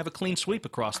they have a clean sweep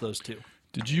across those two.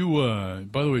 Did you,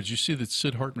 by the way, did you see that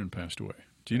Sid Hartman passed away?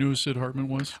 Do you know who Sid Hartman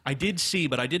was? I did see,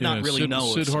 but I did not really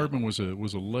know. Sid Hartman was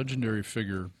a legendary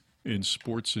figure in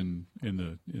sports in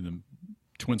the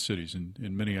Twin Cities,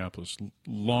 in Minneapolis.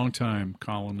 Longtime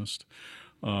columnist.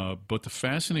 But the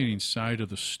fascinating side of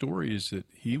the story is that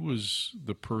he was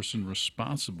the person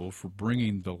responsible for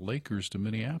bringing the Lakers to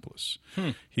Minneapolis.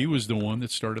 He was the one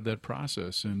that started that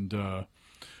process, and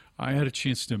I had a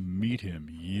chance to meet him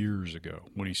years ago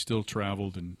when he still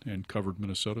traveled and covered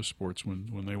Minnesota sports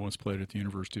when they once played at the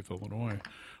University of Illinois.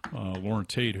 Lauren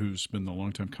Tate, who's been the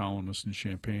longtime columnist in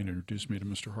Champaign, introduced me to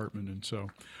Mr. Hartman, and so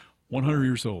 100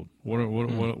 years old. What a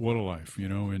life,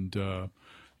 and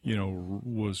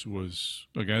was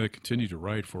a guy that continued to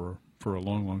write for a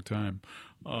long time.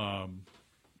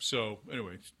 So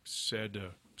anyway, sad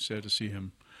to see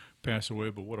him pass away,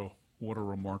 but what what a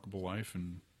remarkable life,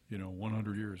 and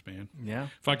 100 years, man. Yeah.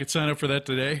 If I could sign up for that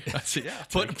today, I'd say, yeah.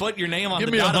 Put your name on Give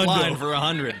the me a dotted hundo. line for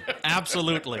 100.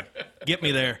 Absolutely. Get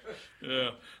me there.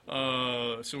 Yeah.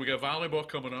 So we got volleyball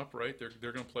coming up, right?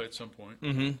 They're going to play at some point.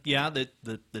 Mm-hmm. Yeah,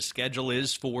 the schedule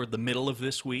is for the middle of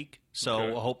this week, so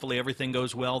Okay. hopefully everything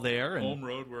goes well there. And, Home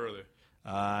road, where are they?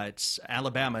 it's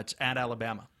Alabama. It's at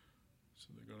Alabama. So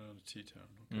they go down to T-Town.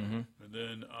 Okay. Mm-hmm. And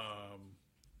then,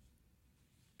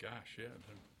 gosh, yeah.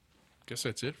 I guess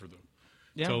that's it for them.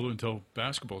 Yeah. Until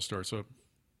basketball starts up.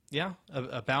 Yeah,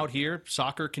 about here.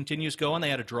 Soccer continues going. They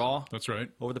had a draw. That's right.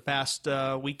 Over the past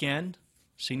weekend,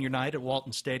 senior night at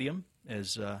Walton Stadium,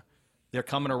 as they're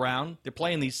coming around. They're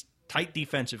playing these tight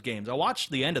defensive games. I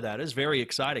watched the end of that. It was very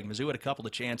exciting. Mizzou had a couple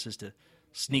of chances to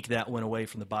sneak that win away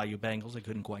from the Bayou Bengals. They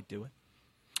couldn't quite do it.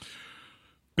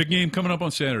 Big game coming up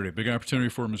on Saturday. Big opportunity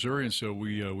for Missouri, and so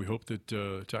we hope that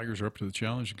Tigers are up to the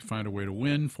challenge and can find a way to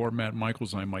win. For Matt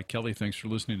Michaels, I'm Mike Kelly. Thanks for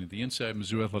listening to the Inside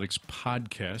Mizzou Athletics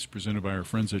podcast presented by our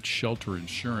friends at Shelter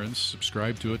Insurance.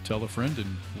 Subscribe to it, tell a friend,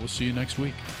 and we'll see you next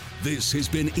week. This has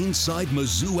been Inside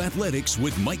Mizzou Athletics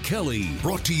with Mike Kelly.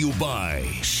 Brought to you by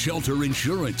Shelter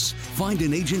Insurance. Find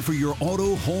an agent for your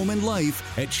auto, home, and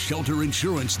life at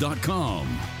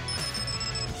shelterinsurance.com.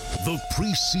 The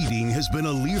preceding has been a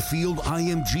Learfield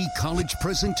IMG College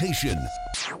presentation.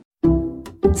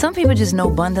 Some people just know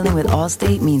bundling with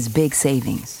Allstate means big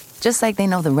savings. Just like they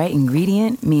know the right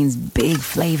ingredient means big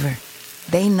flavor.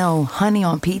 They know honey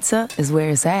on pizza is where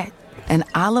it's at. And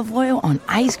olive oil on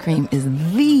ice cream is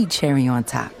the cherry on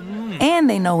top. And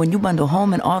they know when you bundle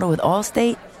home and auto with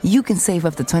Allstate, you can save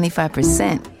up to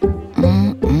 25%.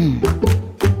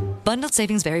 Bundled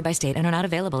savings vary by state and are not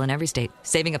available in every state.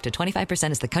 Saving up to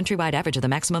 25% is the countrywide average of the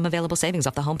maximum available savings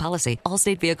off the home policy.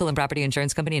 Allstate Vehicle and Property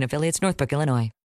Insurance Company and affiliates, Northbrook, Illinois.